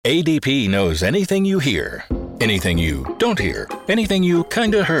ADP knows anything you hear, anything you don't hear, anything you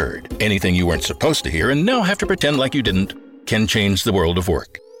kinda heard, anything you weren't supposed to hear and now have to pretend like you didn't, can change the world of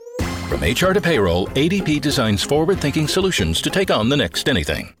work. From HR to payroll, ADP designs forward-thinking solutions to take on the next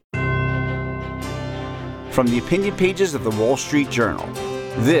anything. From the opinion pages of the Wall Street Journal,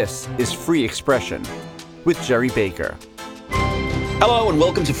 this is Free Expression with Jerry Baker. Hello and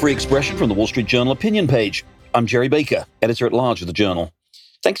welcome to Free Expression from the Wall Street Journal opinion page. I'm Jerry Baker, editor-at-large of the Journal.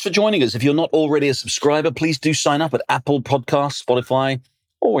 Thanks for joining us. If you're not already a subscriber, please do sign up at Apple Podcasts, Spotify,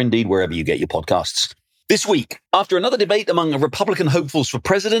 or indeed wherever you get your podcasts. This week, after another debate among Republican hopefuls for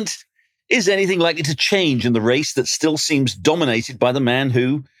president, is anything likely to change in the race that still seems dominated by the man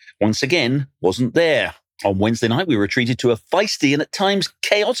who, once again, wasn't there? On Wednesday night, we were treated to a feisty and at times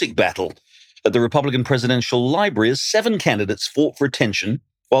chaotic battle at the Republican Presidential Library as 7 candidates fought for attention,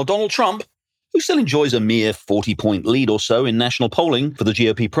 while Donald Trump, who still enjoys a mere 40-point lead or so in national polling for the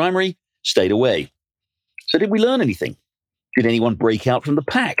GOP primary, stayed away. So did we learn anything? Did anyone break out from the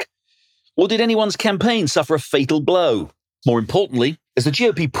pack? Or did anyone's campaign suffer a fatal blow? More importantly, as the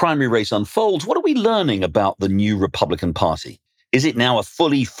GOP primary race unfolds, what are we learning about the new Republican Party? Is it now a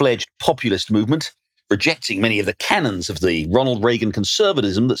fully fledged populist movement, rejecting many of the canons of the Ronald Reagan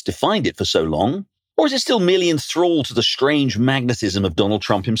conservatism that's defined it for so long? Or is it still merely enthralled to the strange magnetism of Donald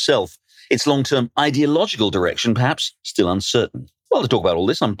Trump himself? Its long-term ideological direction, perhaps, still uncertain. Well, to talk about all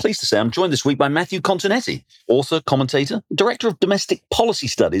this, I'm pleased to say I'm joined this week by Matthew Continetti, author, commentator, director of domestic policy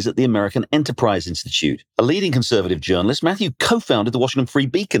studies at the American Enterprise Institute. A leading conservative journalist, Matthew co-founded the Washington Free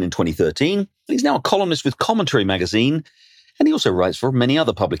Beacon in 2013, and he's now a columnist with Commentary magazine, and he also writes for many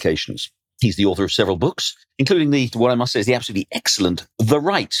other publications. He's the author of several books, including what I must say is the absolutely excellent The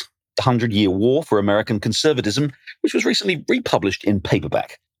Right, The 100-Year War for American Conservatism, which was recently republished in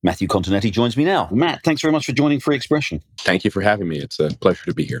paperback. Matthew Continetti joins me now. Matt, thanks very much for joining Free Expression. Thank you for having me. It's a pleasure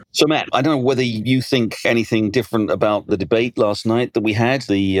to be here. So, Matt, I don't know whether you think anything different about the debate last night that we had,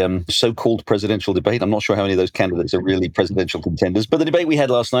 the so-called presidential debate. I'm not sure how many of those candidates are really presidential contenders, but the debate we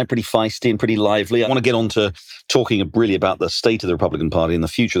had last night, pretty feisty and pretty lively. I want to get on to talking really about the state of the Republican Party and the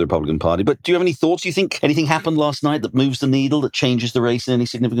future of the Republican Party. But do you have any thoughts? Do you think anything happened last night that moves the needle, that changes the race in any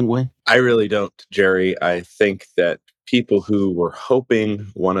significant way? I really don't, Jerry. I think that people who were hoping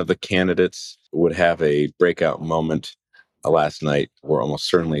one of the candidates would have a breakout moment last night were almost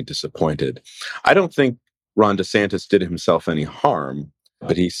certainly disappointed. I don't think Ron DeSantis did himself any harm,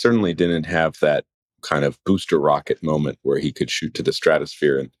 but he certainly didn't have that kind of booster rocket moment where he could shoot to the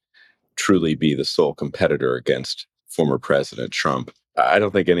stratosphere and truly be the sole competitor against former President Trump. I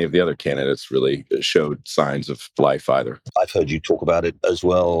don't think any of the other candidates really showed signs of life either. I've heard you talk about it as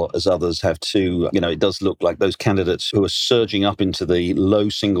well as others have too. You know, it does look like those candidates who are surging up into the low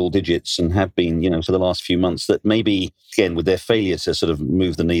single digits and have been, for the last few months, that maybe, again, with their failure to sort of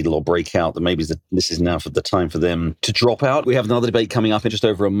move the needle or break out, that maybe this is now for the time for them to drop out. We have another debate coming up in just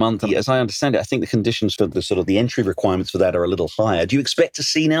over a month. As I understand it, I think the conditions for the sort of the entry requirements for that are a little higher. Do you expect to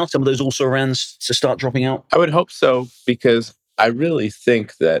see now some of those also-rans to start dropping out? I would hope so, because I really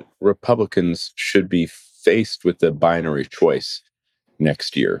think that Republicans should be faced with the binary choice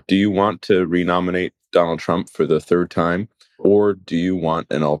next year. Do you want to renominate Donald Trump for the third time, or do you want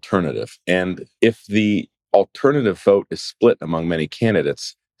an alternative? And if the alternative vote is split among many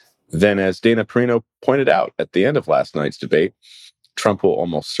candidates, then as Dana Perino pointed out at the end of last night's debate, Trump will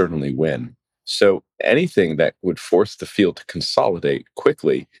almost certainly win. So anything that would force the field to consolidate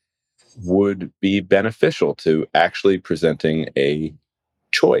quickly would be beneficial to actually presenting a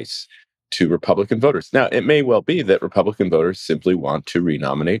choice to Republican voters. Now, it may well be that Republican voters simply want to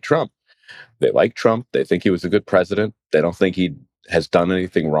renominate Trump. They like Trump. They think he was a good president. They don't think he has done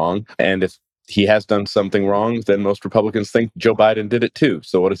anything wrong. And if he has done something wrong, then most Republicans think Joe Biden did it too.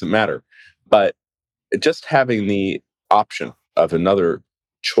 So what does it matter? But just having the option of another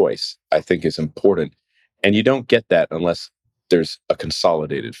choice, I think, is important. And you don't get that unless there's a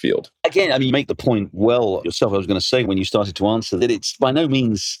consolidated field. Again, you make the point well yourself. I was going to say when you started to answer that it's by no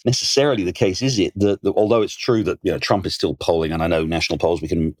means necessarily the case, is it? That although it's true that Trump is still polling, and I know national polls, we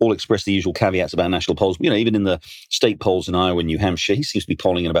can all express the usual caveats about national polls. Even in the state polls in Iowa and New Hampshire, he seems to be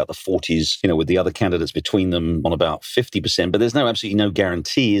polling in about the 40s, with the other candidates between them on about 50%. But there's absolutely no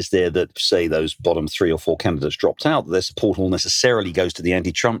guarantee, is there, that, say, those bottom 3 or 4 candidates dropped out, that their support all necessarily goes to the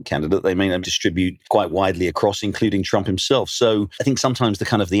anti-Trump candidate. They may not distribute quite widely across, including Trump himself. So I think sometimes the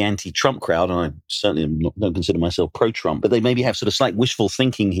kind of the anti-Trump crowd, and I certainly don't consider myself pro-Trump, but they maybe have sort of slight wishful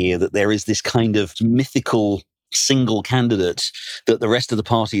thinking here that there is this kind of mythical single candidate that the rest of the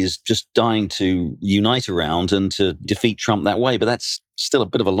party is just dying to unite around and to defeat Trump that way. But that's still a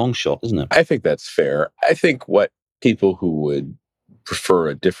bit of a long shot, isn't it? I think that's fair. I think what people who would prefer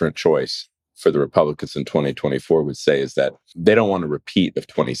a different choice for the Republicans in 2024 would say is that they don't want a repeat of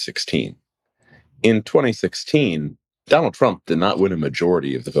 2016. In 2016, Donald Trump did not win a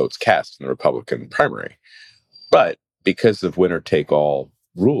majority of the votes cast in the Republican primary. But because of winner-take-all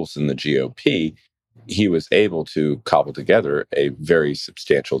rules in the GOP, he was able to cobble together a very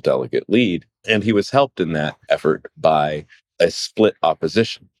substantial delegate lead. And he was helped in that effort by a split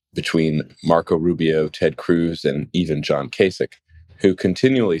opposition between Marco Rubio, Ted Cruz, and even John Kasich, who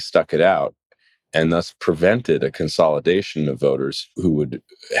continually stuck it out and thus prevented a consolidation of voters who would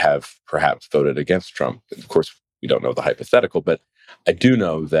have perhaps voted against Trump. Of course, we don't know the hypothetical, but I do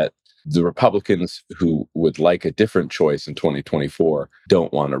know that the Republicans who would like a different choice in 2024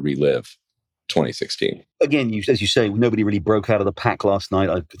 don't want to relive 2016. Again, as you say, nobody really broke out of the pack last night.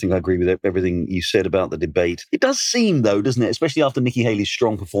 I think I agree with everything you said about the debate. It does seem, though, doesn't it, especially after Nikki Haley's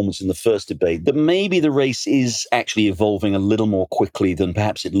strong performance in the first debate, that maybe the race is actually evolving a little more quickly than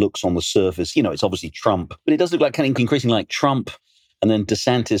perhaps it looks on the surface. You know, it's obviously Trump, but it does look like kind of increasingly like Trump, and then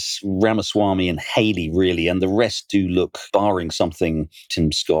DeSantis, Ramaswamy, and Haley, really. And the rest do look, barring something,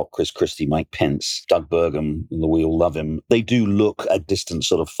 Tim Scott, Chris Christie, Mike Pence, Doug Burgum, we all love him, they do look a distant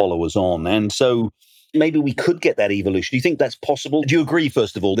sort of followers on. And so maybe we could get that evolution. Do you think that's possible? Do you agree,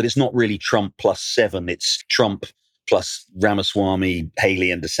 first of all, that it's not really Trump plus 7, it's Trump plus Ramaswamy, Haley,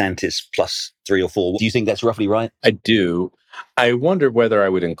 and DeSantis plus 3 or 4? Do you think that's roughly right? I do. I wonder whether I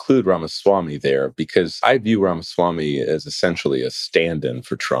would include Ramaswamy there, because I view Ramaswamy as essentially a stand-in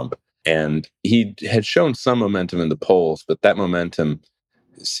for Trump. And he had shown some momentum in the polls, but that momentum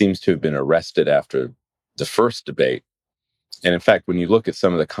seems to have been arrested after the first debate. And in fact, when you look at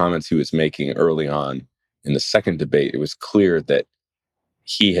some of the comments he was making early on in the second debate, it was clear that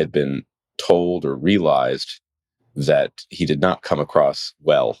he had been told or realized that he did not come across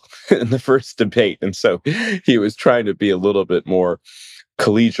well in the first debate. And so he was trying to be a little bit more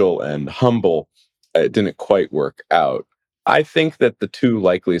collegial and humble. It didn't quite work out. I think that the two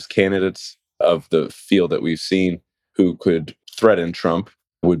likeliest candidates of the field that we've seen who could threaten Trump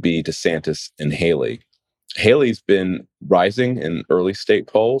would be DeSantis and Haley. Haley's been rising in early state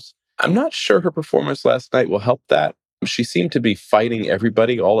polls. I'm not sure her performance last night will help that. She seemed to be fighting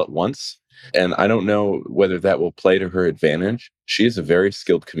everybody all at once. And I don't know whether that will play to her advantage. She is a very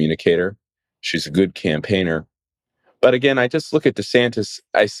skilled communicator. She's a good campaigner. But again, I just look at DeSantis.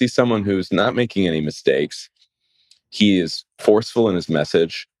 I see someone who's not making any mistakes. He is forceful in his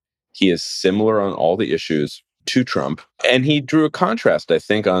message. He is similar on all the issues to Trump. And he drew a contrast, I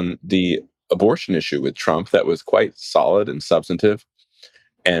think, on the abortion issue with Trump that was quite solid and substantive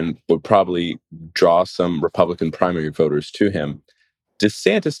and would probably draw some Republican primary voters to him.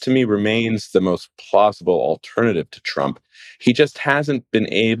 DeSantis, to me, remains the most plausible alternative to Trump. He just hasn't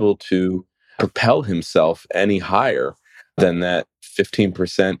been able to propel himself any higher than that 15%,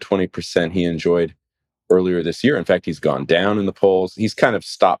 20% he enjoyed earlier this year. In fact, he's gone down in the polls. He's kind of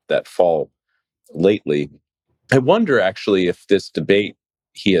stopped that fall lately. I wonder, actually, if this debate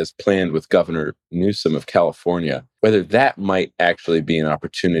he has planned with Governor Newsom of California, whether that might actually be an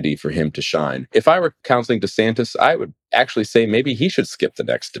opportunity for him to shine. If I were counseling DeSantis, I would actually say maybe he should skip the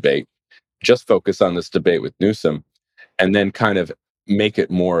next debate, just focus on this debate with Newsom, and then kind of make it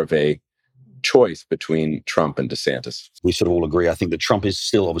more of a choice between Trump and DeSantis. We sort of all agree. I think that Trump is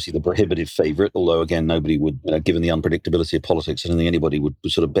still obviously the prohibitive favorite, although, again, nobody would, given the unpredictability of politics, I don't think anybody would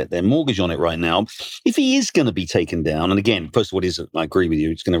sort of bet their mortgage on it right now. If he is going to be taken down, and again, first of all, I agree with you,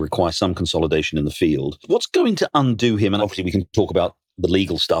 it's going to require some consolidation in the field. What's going to undo him? And obviously we can talk about the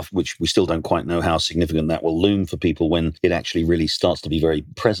legal stuff, which we still don't quite know how significant that will loom for people when it actually really starts to be very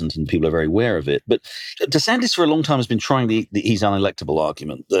present and people are very aware of it. But DeSantis for a long time has been trying his unelectable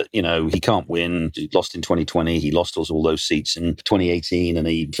argument that, he can't win. He lost in 2020. He lost all those seats in 2018 and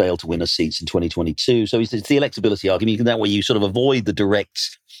he failed to win us seats in 2022. So it's the electability argument. That way you sort of avoid the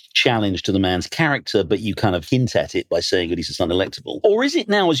direct challenge to the man's character, but you kind of hint at it by saying that he's just unelectable. Or is it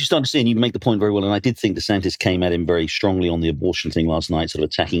now, as you start to see, and you make the point very well, and I did think DeSantis came at him very strongly on the abortion thing last night, sort of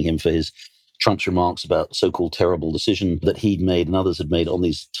attacking him for his Trump's remarks about so-called terrible decision that he'd made and others had made on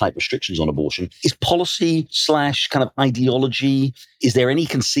these tight restrictions on abortion. Is policy / kind of ideology, is there any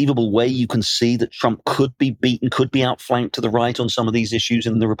conceivable way you can see that Trump could be beaten, could be outflanked to the right on some of these issues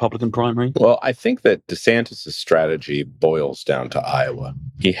in the Republican primary? Well, I think that DeSantis' strategy boils down to Iowa.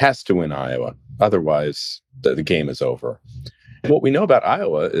 He has to win Iowa. Otherwise, the game is over. What we know about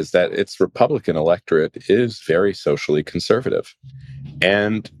Iowa is that its Republican electorate is very socially conservative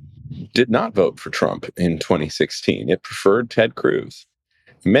and did not vote for Trump in 2016. It preferred Ted Cruz.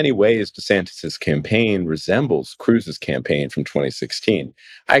 In many ways, DeSantis' campaign resembles Cruz's campaign from 2016.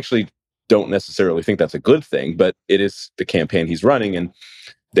 I actually don't necessarily think that's a good thing, but it is the campaign he's running. And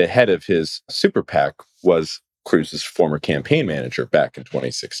the head of his super PAC was Cruz's former campaign manager back in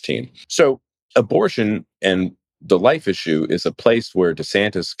 2016. So abortion and the life issue is a place where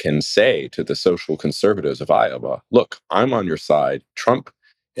DeSantis can say to the social conservatives of Iowa, look, I'm on your side. Trump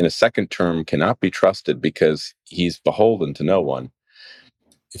in a second term cannot be trusted because he's beholden to no one.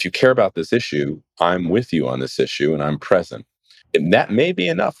 If you care about this issue, I'm with you on this issue and I'm present. And that may be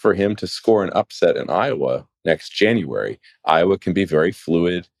enough for him to score an upset in Iowa next January. Iowa can be very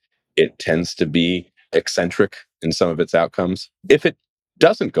fluid. It tends to be eccentric in some of its outcomes. If it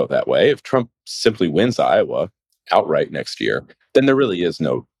doesn't go that way, if Trump simply wins Iowa outright next year, then there really is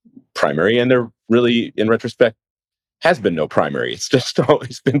no primary. And there really, in retrospect, has been no primary. It's just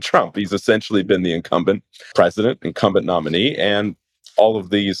always been Trump. He's essentially been the incumbent president, incumbent nominee, and all of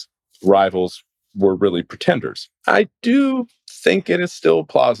these rivals were really pretenders. I do think it is still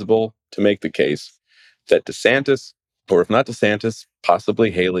plausible to make the case that DeSantis, or if not DeSantis,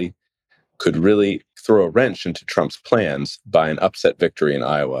 possibly Haley, could really throw a wrench into Trump's plans by an upset victory in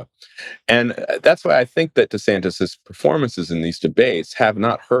Iowa. And that's why I think that DeSantis's performances in these debates have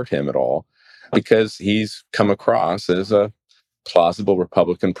not hurt him at all, because he's come across as a plausible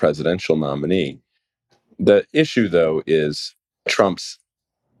Republican presidential nominee. The issue, though, is Trump's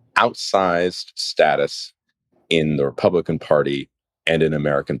outsized status in the Republican Party and in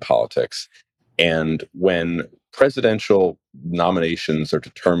American politics. And when presidential nominations are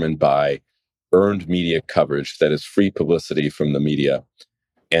determined by earned media coverage that is free publicity from the media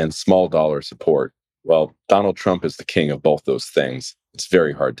and small dollar support, well, Donald Trump is the king of both those things. It's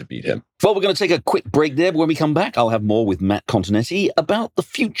very hard to beat him. Well, we're going to take a quick break there. When we come back, I'll have more with Matt Continetti about the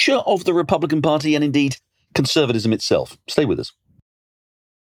future of the Republican Party and indeed conservatism itself. Stay with us.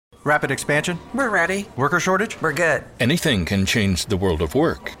 Rapid expansion? We're ready. Worker shortage? We're good. Anything can change the world of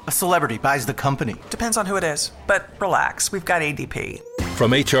work. A celebrity buys the company. Depends on who it is. But relax, we've got ADP.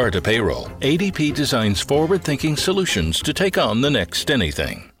 From HR to payroll, ADP designs forward-thinking solutions to take on the next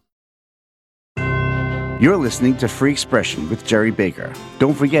anything. You're listening to Free Expression with Jerry Baker.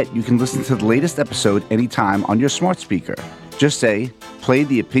 Don't forget, you can listen to the latest episode anytime on your smart speaker. Just say, play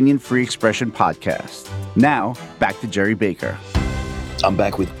the Opinion Free Expression podcast. Now, back to Jerry Baker. I'm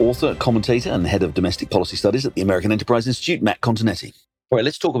back with author, commentator, and head of domestic policy studies at the American Enterprise Institute, Matt Continetti. All right,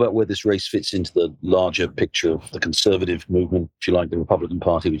 let's talk about where this race fits into the larger picture of the conservative movement, if you like, the Republican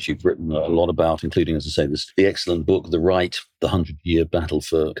Party, which you've written a lot about, including, as I say, the excellent book, The Right, The 100-Year Battle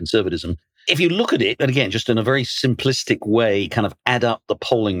for Conservatism. If you look at it, and again, just in a very simplistic way, kind of add up the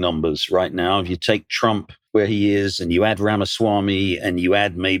polling numbers right now, if you take Trump where he is and you add Ramaswamy and you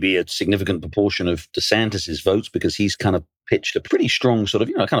add maybe a significant proportion of DeSantis's votes, because he's kind of pitched a pretty strong sort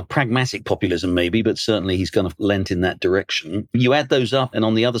of, kind of pragmatic populism maybe, but certainly he's kind of lent in that direction. You add those up, and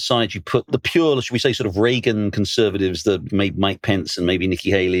on the other side, you put the pure, should we say, sort of Reagan conservatives, that maybe Mike Pence and maybe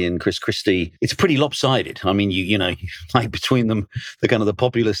Nikki Haley and Chris Christie. It's pretty lopsided. I mean, you know, like between them, the kind of the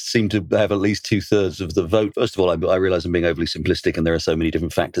populists seem to have at least 2/3 of the vote. First of all, I realize I'm being overly simplistic, and there are so many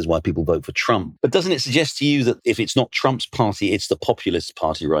different factors why people vote for Trump. But doesn't it suggest to you that if it's not Trump's party, it's the Populist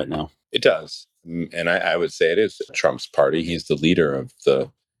Party right now? It does. And I would say it is Trump's party. He's the leader of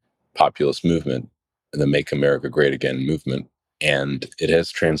the populist movement, the Make America Great Again movement, and it has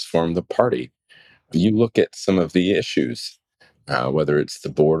transformed the party. You look at some of the issues, whether it's the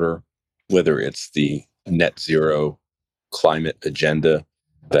border, whether it's the net zero climate agenda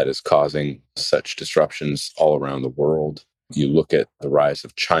that is causing such disruptions all around the world. You look at the rise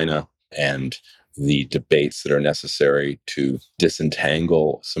of China and the debates that are necessary to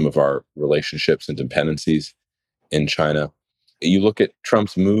disentangle some of our relationships and dependencies in China. You look at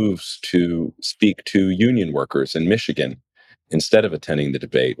Trump's moves to speak to union workers in Michigan instead of attending the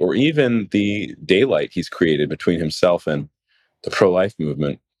debate, or even the daylight he's created between himself and the pro-life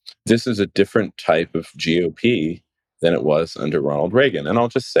movement. This is a different type of GOP than it was under Ronald Reagan. And I'll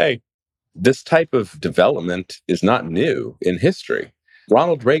just say, this type of development is not new in history.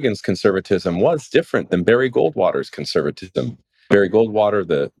 Ronald Reagan's conservatism was different than Barry Goldwater's conservatism. Barry Goldwater,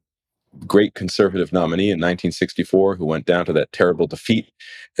 the great conservative nominee in 1964, who went down to that terrible defeat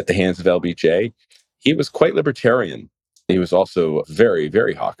at the hands of LBJ, he was quite libertarian. He was also very,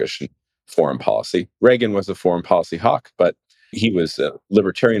 very hawkish in foreign policy. Reagan was a foreign policy hawk, but he was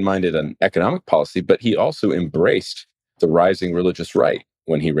libertarian-minded on economic policy, but he also embraced the rising religious right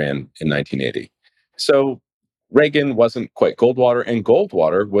when he ran in 1980. So Reagan wasn't quite Goldwater, and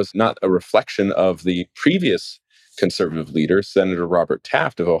Goldwater was not a reflection of the previous conservative leader, Senator Robert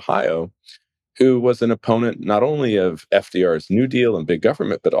Taft of Ohio, who was an opponent not only of FDR's New Deal and big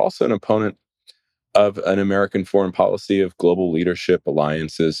government, but also an opponent of an American foreign policy of global leadership,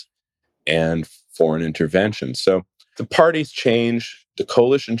 alliances, and foreign intervention. So the parties change, the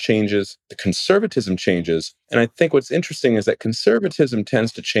coalition changes, the conservatism changes. And I think what's interesting is that conservatism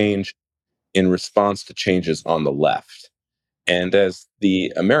tends to change in response to changes on the left. And as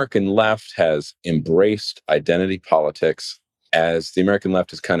the American left has embraced identity politics, as the American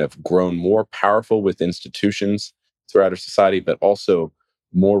left has kind of grown more powerful with institutions throughout our society, but also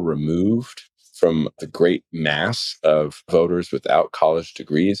more removed from the great mass of voters without college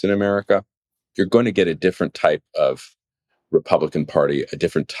degrees in America, you're going to get a different type of Republican Party, a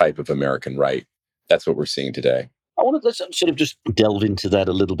different type of American right. That's what we're seeing today. I want to let's sort of just delve into that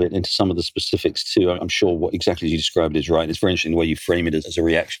a little bit, into some of the specifics too. I'm sure what exactly you described is right. It's very interesting the way you frame it as a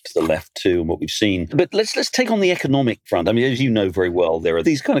reaction to the left too, and what we've seen. But let's take on the economic front. I mean, as you know very well, there are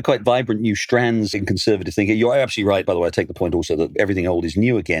these kind of quite vibrant new strands in conservative thinking. You're absolutely right, by the way. I take the point also that everything old is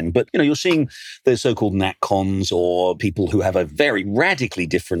new again. But you're seeing the so-called NatCons, or people who have a very radically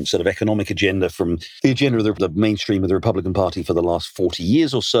different sort of economic agenda from the agenda of the mainstream of the Republican Party for the last 40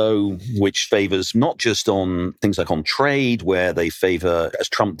 years or so, which favors not just on things like on trade, where they favor, as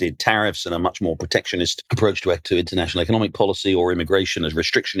Trump did, tariffs and a much more protectionist approach to international economic policy, or immigration as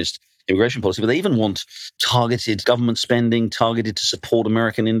restrictionist immigration policy, but they even want targeted government spending, targeted to support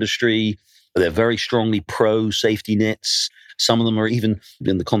American industry. They're very strongly pro-safety nets. Some of them are even,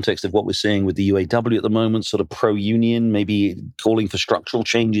 in the context of what we're seeing with the UAW at the moment, sort of pro-union, maybe calling for structural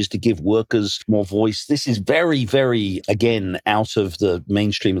changes to give workers more voice. This is very, very, again, out of the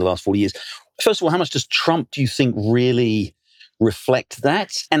mainstream of the last 40 years. First of all, how much does Trump, do you think, really reflect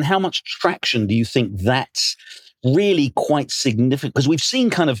that? And how much traction do you think that's really quite significant? Because we've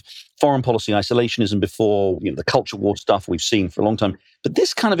seen kind of foreign policy isolationism before, the culture war stuff we've seen for a long time. But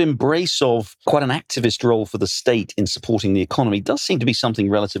this kind of embrace of quite an activist role for the state in supporting the economy does seem to be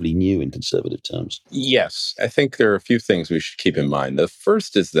something relatively new in conservative terms. Yes, I think there are a few things we should keep in mind. The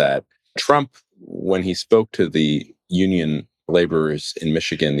first is that Trump, when he spoke to the union laborers in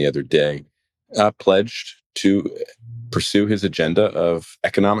Michigan the other day, pledged to pursue his agenda of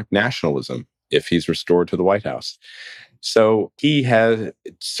economic nationalism if he's restored to the White House. So he has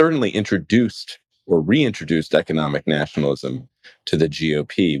certainly introduced or reintroduced economic nationalism to the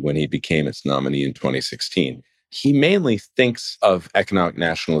GOP when he became its nominee in 2016. He mainly thinks of economic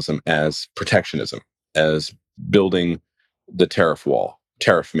nationalism as protectionism, as building the tariff wall,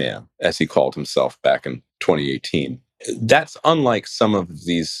 tariff man, as he called himself back in 2018. That's unlike some of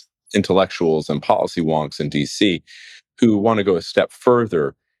these intellectuals and policy wonks in DC who want to go a step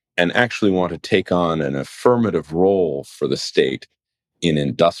further and actually want to take on an affirmative role for the state in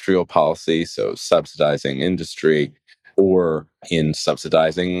industrial policy, so subsidizing industry, or in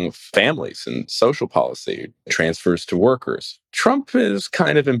subsidizing families and social policy, transfers to workers. Trump is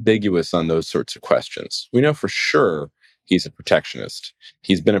kind of ambiguous on those sorts of questions. We know for sure he's a protectionist.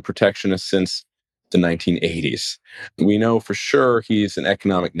 He's been a protectionist since the 1980s. We know for sure he's an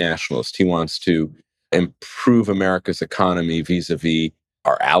economic nationalist. He wants to improve America's economy vis-a-vis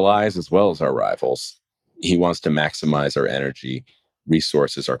our allies as well as our rivals. He wants to maximize our energy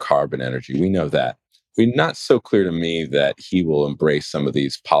resources, our carbon energy. We know that. It's not so clear to me that he will embrace some of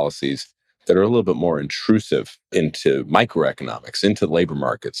these policies that are a little bit more intrusive into microeconomics, into labor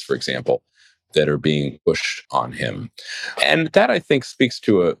markets, for example, that are being pushed on him. And that, I think, speaks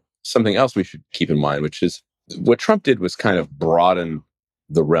to something else we should keep in mind, which is what Trump did was kind of broaden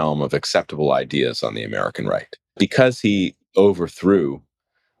the realm of acceptable ideas on the American right. Because he overthrew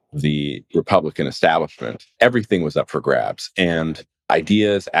the Republican establishment, everything was up for grabs. And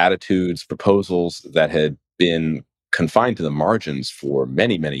ideas, attitudes, proposals that had been confined to the margins for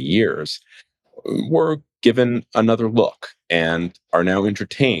many, many years were given another look and are now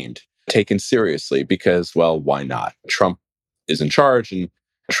entertained, taken seriously because, well, why not? Trump is in charge and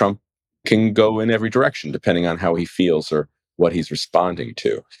Trump can go in every direction depending on how he feels or what he's responding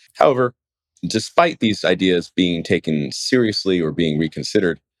to. However, despite these ideas being taken seriously or being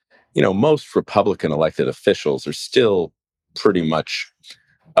reconsidered, most Republican elected officials are still pretty much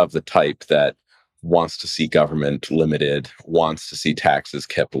of the type that wants to see government limited, wants to see taxes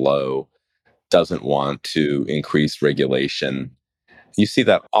kept low, doesn't want to increase regulation. You see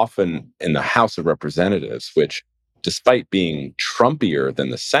that often in the House of Representatives, which, despite being Trumpier than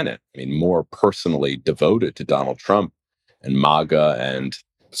the Senate, more personally devoted to Donald Trump and MAGA and,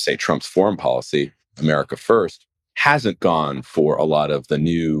 say, Trump's foreign policy, America First, hasn't gone for a lot of the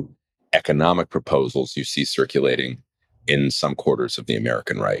new economic proposals you see circulating in some quarters of the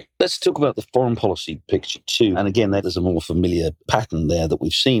American right. Let's talk about the foreign policy picture too. And again, that is a more familiar pattern there that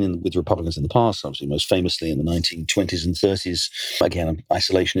we've seen with Republicans in the past, obviously most famously in the 1920s and 30s. Again,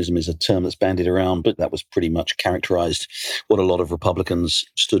 isolationism is a term that's bandied around, but that was pretty much characterized what a lot of Republicans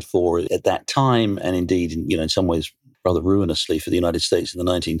stood for at that time. And indeed, in some ways, rather ruinously for the United States in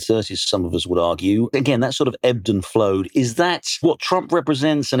the 1930s, some of us would argue. Again, that sort of ebbed and flowed. Is that what Trump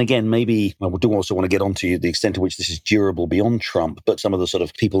represents? And again, maybe I do also want to get onto the extent to which this is durable beyond Trump, but some of the sort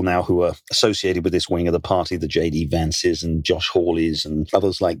of people now who are associated with this wing of the party, the J.D. Vances and Josh Hawleys and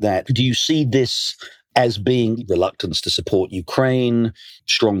others like that, do you see this as being reluctance to support Ukraine,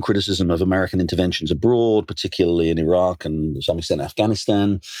 strong criticism of American interventions abroad, particularly in Iraq and to some extent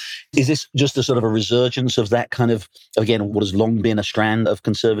Afghanistan? Is this just a sort of a resurgence of that kind of, again, what has long been a strand of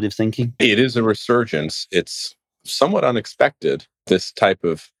conservative thinking? It is a resurgence. It's somewhat unexpected, this type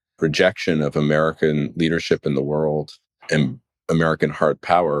of rejection of American leadership in the world and American hard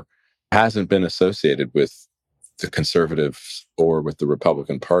power hasn't been associated with the conservatives or with the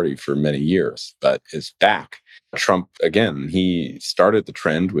Republican Party for many years, but is back. Trump, again, he started the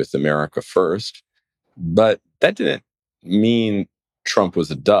trend with America first, but that didn't mean Trump was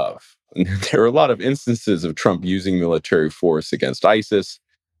a dove. There are a lot of instances of Trump using military force against ISIS.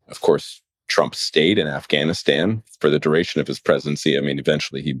 Of course, Trump stayed in Afghanistan for the duration of his presidency. I mean,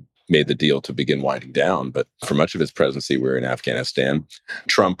 eventually he made the deal to begin winding down, but for much of his presidency, we were in Afghanistan.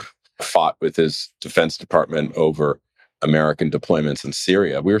 Trump fought with his Defense Department over American deployments in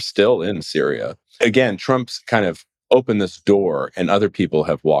Syria. We're still in Syria. Again, Trump's kind of opened this door and other people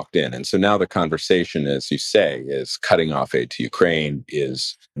have walked in. And so now the conversation, as you say, is cutting off aid to Ukraine,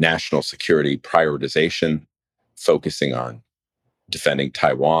 is national security prioritization, focusing on defending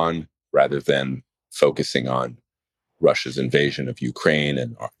Taiwan rather than focusing on Russia's invasion of Ukraine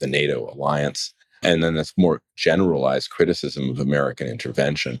and the NATO alliance. And then this more generalized criticism of American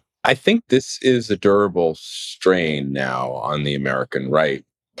intervention. I think this is a durable strain now on the American right.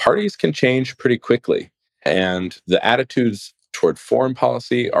 Parties can change pretty quickly, and the attitudes toward foreign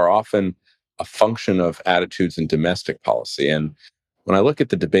policy are often a function of attitudes in domestic policy. And when I look at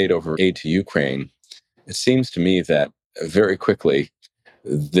the debate over aid to Ukraine, it seems to me that very quickly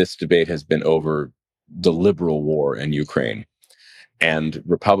this debate has been over the liberal war in Ukraine. And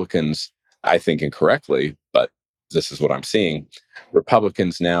Republicans, I think incorrectly, but this is what I'm seeing,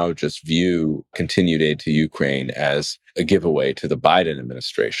 Republicans now just view continued aid to Ukraine as a giveaway to the Biden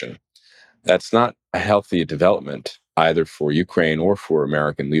administration. That's not a healthy development, either for Ukraine or for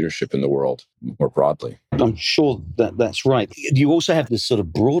American leadership in the world more broadly. I'm sure that that's right. You also have this sort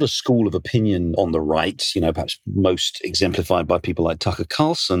of broader school of opinion on the right, perhaps most exemplified by people like Tucker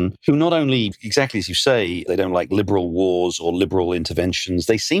Carlson, who not only, exactly as you say, they don't like liberal wars or liberal interventions,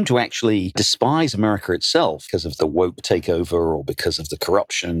 they seem to actually despise America itself because of the woke takeover or because of the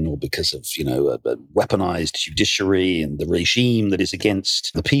corruption or because of, a weaponized judiciary and the regime that is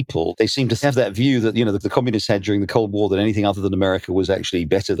against the people. They seem to have that view that, that the communists had during the Cold War, that anything other than America was actually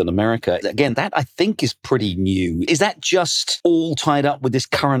better than America. Again, that I think is pretty new. Is that just all tied up with this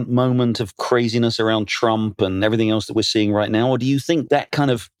current moment of craziness around Trump and everything else that we're seeing right now? Or do you think that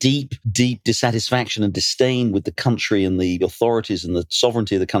kind of deep dissatisfaction and disdain with the country and the authorities and the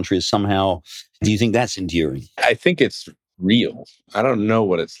sovereignty of the country is somehow, do you think that's enduring? I think it's real. I don't know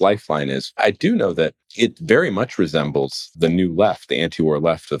what its lifeline is. I do know that it very much resembles the new left, the anti-war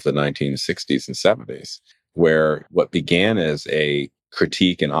left of the 1960s and 70s, where what began as a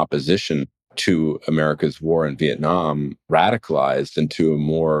critique and opposition to America's war in Vietnam radicalized into a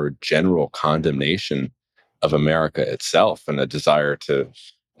more general condemnation of America itself and a desire to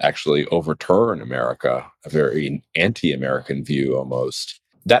actually overturn America, a very anti-American view almost.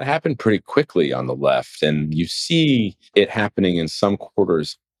 That happened pretty quickly on the left, and you see it happening in some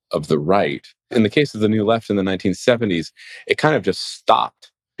quarters of the right. In the case of the New Left in the 1970s, it kind of just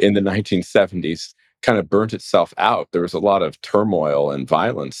stopped in the 1970s, kind of burnt itself out. There was a lot of turmoil and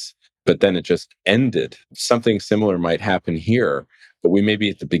violence, but then it just ended. Something similar might happen here, but we may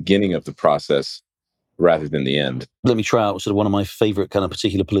be at the beginning of the process rather than the end. Let me try out sort of one of my favorite kind of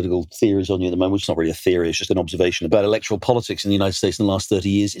particular political theories on you at the moment, which is not really a theory, it's just an observation about electoral politics in the United States in the last 30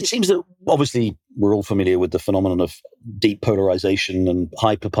 years. It seems that obviously we're all familiar with the phenomenon of deep polarization and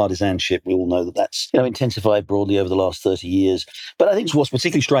hyper-partisanship. We all know that that's intensified broadly over the last 30 years. But I think what's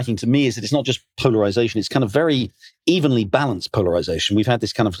particularly striking to me is that it's not just polarization, it's kind of very evenly balanced polarization. We've had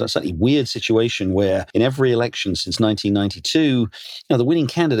this kind of slightly weird situation where in every election since 1992, the winning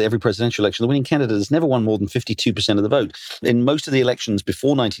candidate, every presidential election, the winning candidate has never won more than 52% 50% of the vote. In most of the elections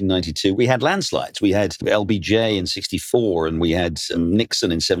before 1992, we had landslides. We had LBJ in 64, and we had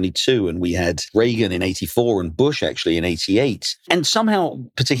Nixon in 72, and we had Reagan in 84, and Bush actually in 88. And somehow,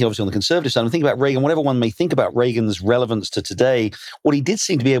 particularly obviously on the conservative side, I'm thinking about Reagan, whatever one may think about Reagan's relevance to today, what he did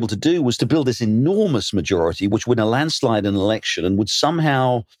seem to be able to do was to build this enormous majority, which would in a landslide an election and would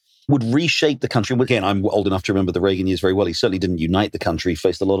somehow would reshape the country. Again, I'm old enough to remember the Reagan years very well. He certainly didn't unite the country. He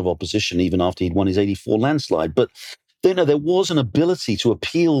faced a lot of opposition even after he'd won his 84 landslide. But there was an ability to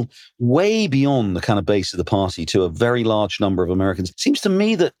appeal way beyond the kind of base of the party to a very large number of Americans. It seems to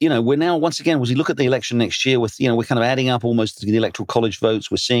me that, we're now, once again, as we look at the election next year with, we're kind of adding up almost the electoral college votes.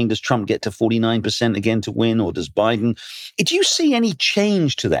 We're seeing, does Trump get to 49% again to win, or does Biden? Do you see any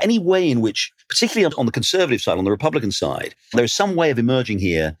change to that? Any way in which, particularly on the conservative side, on the Republican side, there is some way of emerging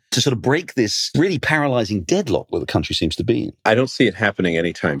here to sort of break this really paralyzing deadlock that the country seems to be in? I don't see it happening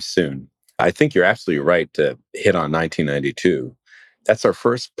anytime soon. I think you're absolutely right to hit on 1992. That's our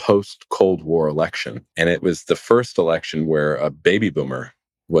first post-Cold War election. And it was the first election where a baby boomer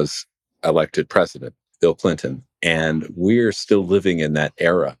was elected president, Bill Clinton. And we're still living in that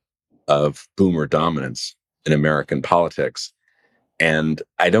era of boomer dominance in American politics. And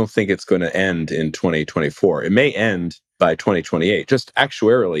I don't think it's going to end in 2024. It may end by 2028. Just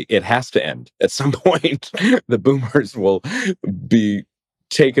actuarially, it has to end. At some point, the boomers will be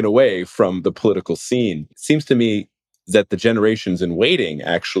taken away from the political scene. It seems to me that the generations in waiting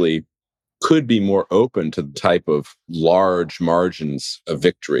actually could be more open to the type of large margins of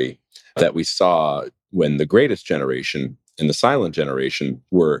victory that we saw when the greatest generation and the silent generation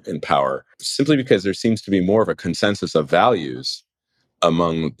were in power, simply because there seems to be more of a consensus of values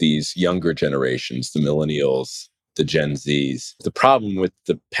among these younger generations, the millennials, the Gen Zs. The problem with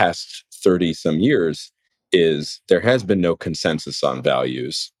the past 30 some years is there has been no consensus on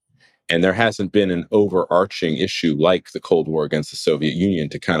values, and there hasn't been an overarching issue like the Cold War against the Soviet Union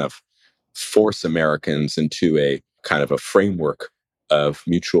to kind of force Americans into a kind of a framework of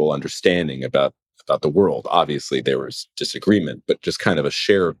mutual understanding about the world. Obviously, there was disagreement, but just kind of a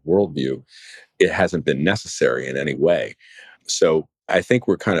shared worldview. It hasn't been necessary in any way. So I think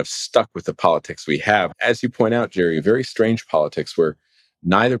we're kind of stuck with the politics we have. As you point out, Jerry, very strange politics where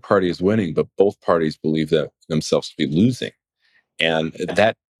neither party is winning, but both parties believe that themselves to be losing. And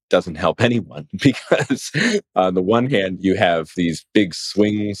that doesn't help anyone because on the one hand, you have these big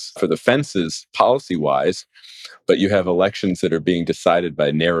swings for the fences policy-wise, but you have elections that are being decided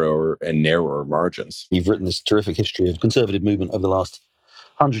by narrower and narrower margins. You've written this terrific history of conservative movement over the last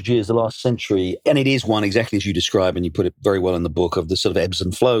 100 years, the last century. And it is one exactly as you describe, and you put it very well in the book, of the sort of ebbs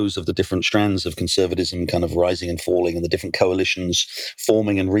and flows of the different strands of conservatism kind of rising and falling, and the different coalitions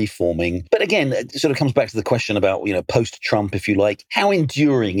forming and reforming. But again, it sort of comes back to the question about, post-Trump, if you like, how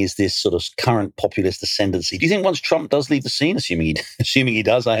enduring is this sort of current populist ascendancy? Do you think once Trump does leave the scene, assuming he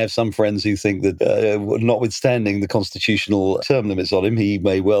does, I have some friends who think that notwithstanding the constitutional term limits on him, he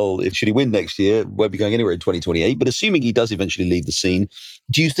may well, should he win next year, won't be going anywhere in 2028. But assuming he does eventually leave the scene,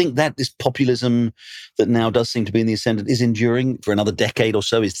 do you think that this populism that now does seem to be in the ascendant is enduring for another decade or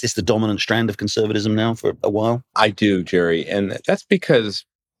so? Is this the dominant strand of conservatism now for a while? I do, Jerry. And that's because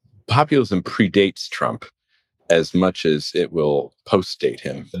populism predates Trump as much as it will post-date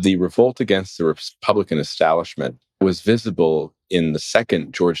him. The revolt against the Republican establishment was visible in the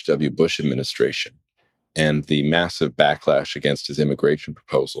second George W. Bush administration and the massive backlash against his immigration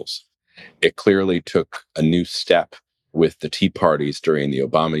proposals. It clearly took a new step with the Tea Parties during the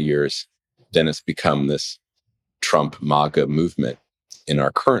Obama years. Then it's become this Trump MAGA movement in our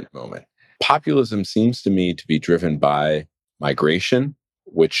current moment. Populism seems to me to be driven by migration,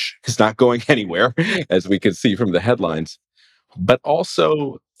 which is not going anywhere, as we can see from the headlines, but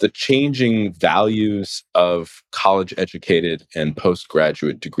also the changing values of college-educated and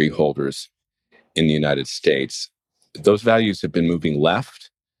postgraduate degree holders in the United States. Those values have been moving left.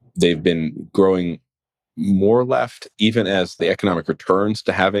 They've been growing more left, even as the economic returns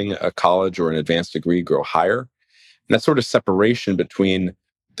to having a college or an advanced degree grow higher. And that sort of separation between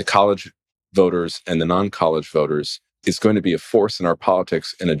the college voters and the non-college voters is going to be a force in our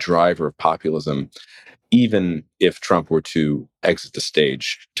politics and a driver of populism, even if Trump were to exit the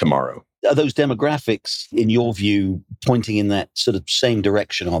stage tomorrow. Are those demographics, in your view, pointing in that sort of same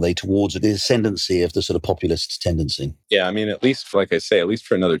direction, are they, towards the ascendancy of the sort of populist tendency? Yeah, I mean, at least, like I say, at least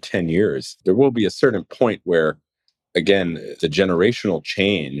for another 10 years, there will be a certain point where, again, the generational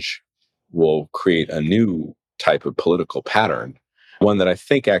change will create a new type of political pattern, one that I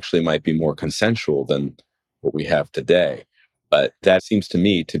think actually might be more consensual than what we have today. But that seems to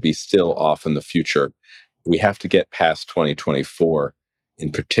me to be still off in the future. We have to get past 2024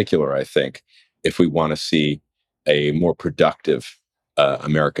 in particular, I think, if we want to see a more productive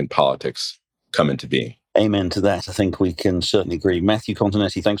American politics come into being. Amen to that. I think we can certainly agree. Matthew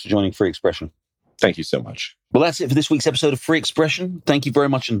Continetti, thanks for joining Free Expression. Thank you so much. Well, that's it for this week's episode of Free Expression. Thank you very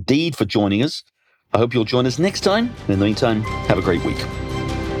much indeed for joining us. I hope you'll join us next time. In the meantime, have a great week.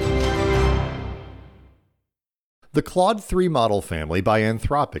 The Claude 3 model family by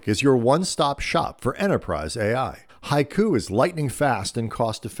Anthropic is your one-stop shop for enterprise AI. Haiku is lightning fast and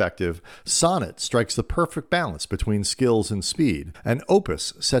cost-effective, Sonnet strikes the perfect balance between skills and speed, and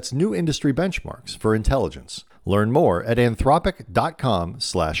Opus sets new industry benchmarks for intelligence. Learn more at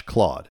anthropic.com/Claude.